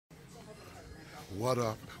What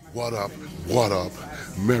up, what up, what up?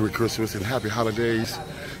 Merry Christmas and happy holidays.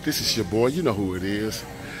 This is your boy, you know who it is.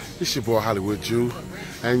 It's your boy Hollywood Jew.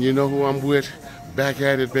 And you know who I'm with? Back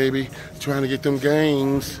at it, baby. Trying to get them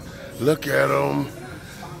gains. Look at them.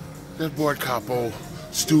 That boy Capo.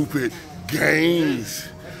 Stupid gains.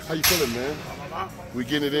 How you feeling, man? We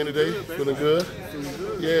getting it in today? Feeling good?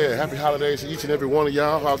 Yeah, happy holidays to each and every one of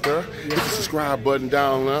y'all out there. Hit the subscribe button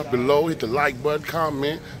down there below. Hit the like button,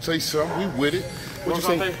 comment, say something. We with it. What you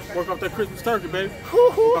say? Work off that Christmas turkey, baby.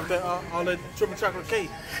 Work off that, all that triple chocolate cake.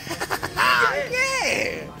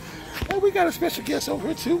 Yeah. Hey, we got a special guest over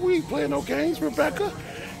here too. We ain't playing no games, Rebecca.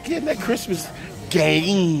 Getting that Christmas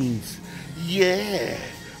gains. Yeah.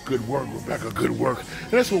 Good work, Rebecca. Good work.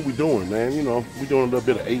 And that's what we're doing, man. You know, we're doing a little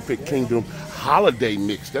bit of 8-Fit Kingdom holiday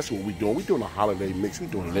mix. That's what we're doing. We're doing a holiday mix. We're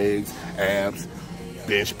doing legs, abs,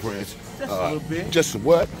 bench press. Just a little bit. Just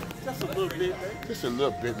what? Just a little bit, man. Just a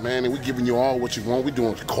little bit, man. And we're giving you all what you want. We're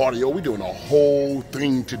doing cardio. We're doing a whole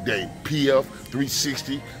thing today. PF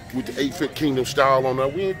 360 with the 8-Fit Kingdom style on there.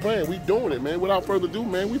 We ain't playing. We doing it, man. Without further ado,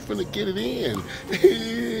 man, we finna get it in.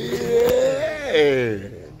 Yeah.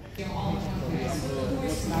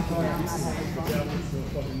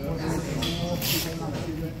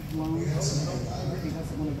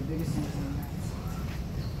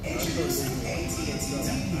 Introducing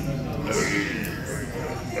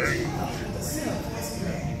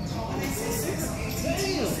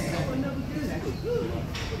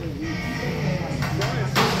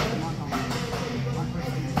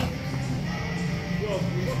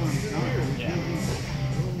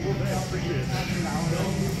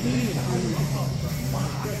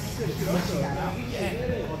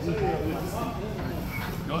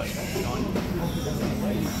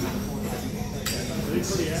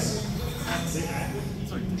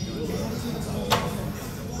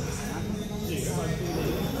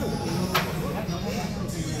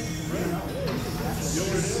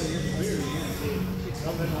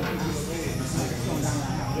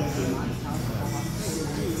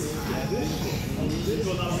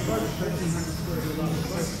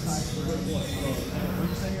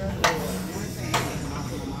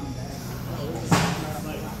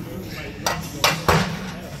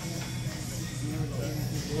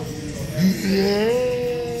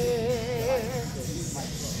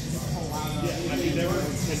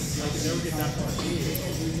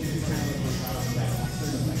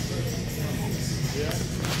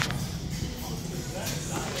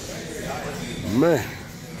Man,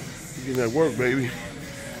 you getting that work, baby.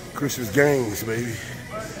 Christmas games, baby.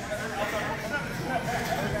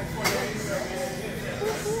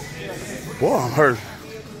 Boy, I'm hurt.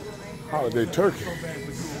 Holiday turkey.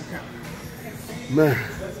 Man,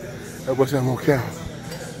 that was that gonna count.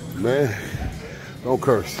 Man, don't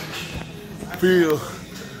curse. Feel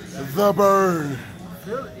the burn.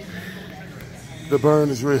 The burn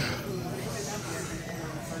is real.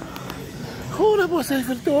 Who that boy say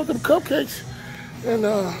for the door? Them cupcakes and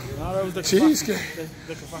that was the cheesecake.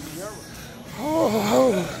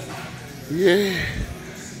 Oh, yeah.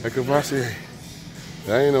 That Cavassier.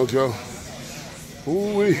 That ain't no joke.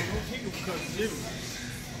 Ooh-wee.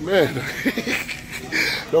 Man,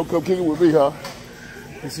 don't come kick it with me, huh?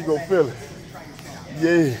 Cause she gonna feel it.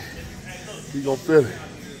 Yeah, she gonna feel it.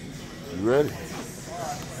 You ready?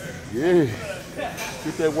 Yeah.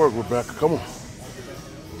 Get that work, Rebecca. Come on.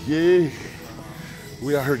 Yeah.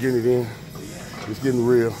 We out here getting it in. It's getting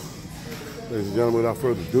real. Ladies and gentlemen, without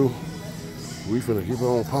further ado, we finna keep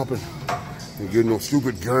on pumping and getting those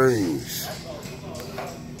stupid gains.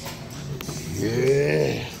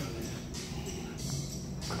 Yeah.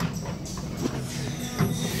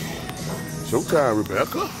 Showtime,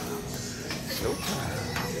 Rebecca.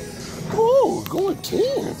 Showtime. Oh, going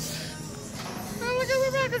 10s. Oh, look at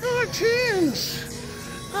Rebecca going 10s.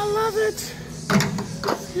 I love it.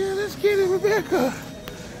 Yeah, let's get it, Rebecca.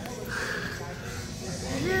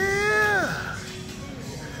 Yeah.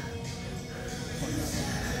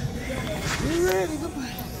 You ready?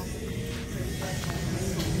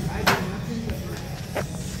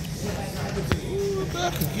 Ooh,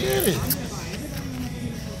 Rebecca, get it.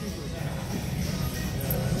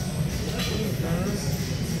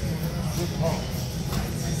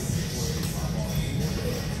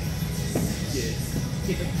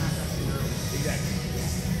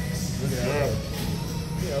 Look at that.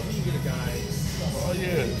 Yeah, when you get a guy. Oh,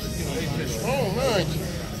 yeah. You know, he's strong, right? I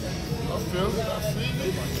feel it. I see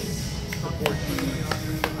it. Hard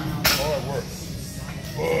work.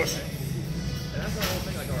 Push.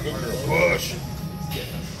 Good girl. Push.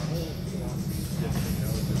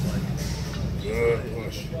 Good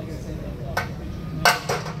push.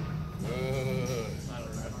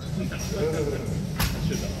 Good.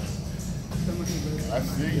 I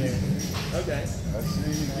see you. Okay. I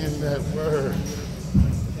see you getting that word.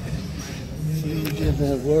 See you getting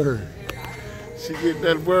that word. She getting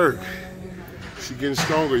that work. She getting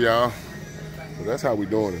stronger, y'all. But that's how we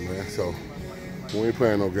doing it, man. So we ain't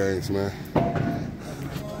playing no games, man.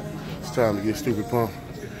 It's time to get stupid pumped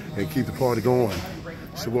and keep the party going.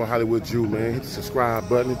 It's your boy Hollywood Jew, man. Hit the subscribe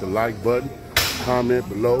button, hit the like button, comment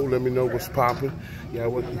below. Let me know what's popping.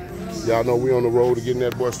 Y'all know we on the road to getting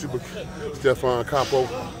that boy stupid Stefan Capo,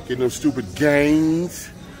 getting them stupid gains.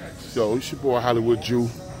 So it's your boy Hollywood Jew.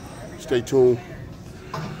 Stay tuned.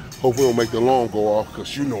 Hope we don't make the alarm go off,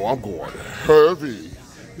 because you know I'm going heavy.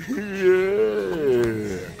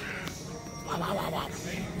 Yeah.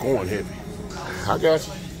 Going heavy. I got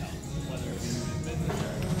you.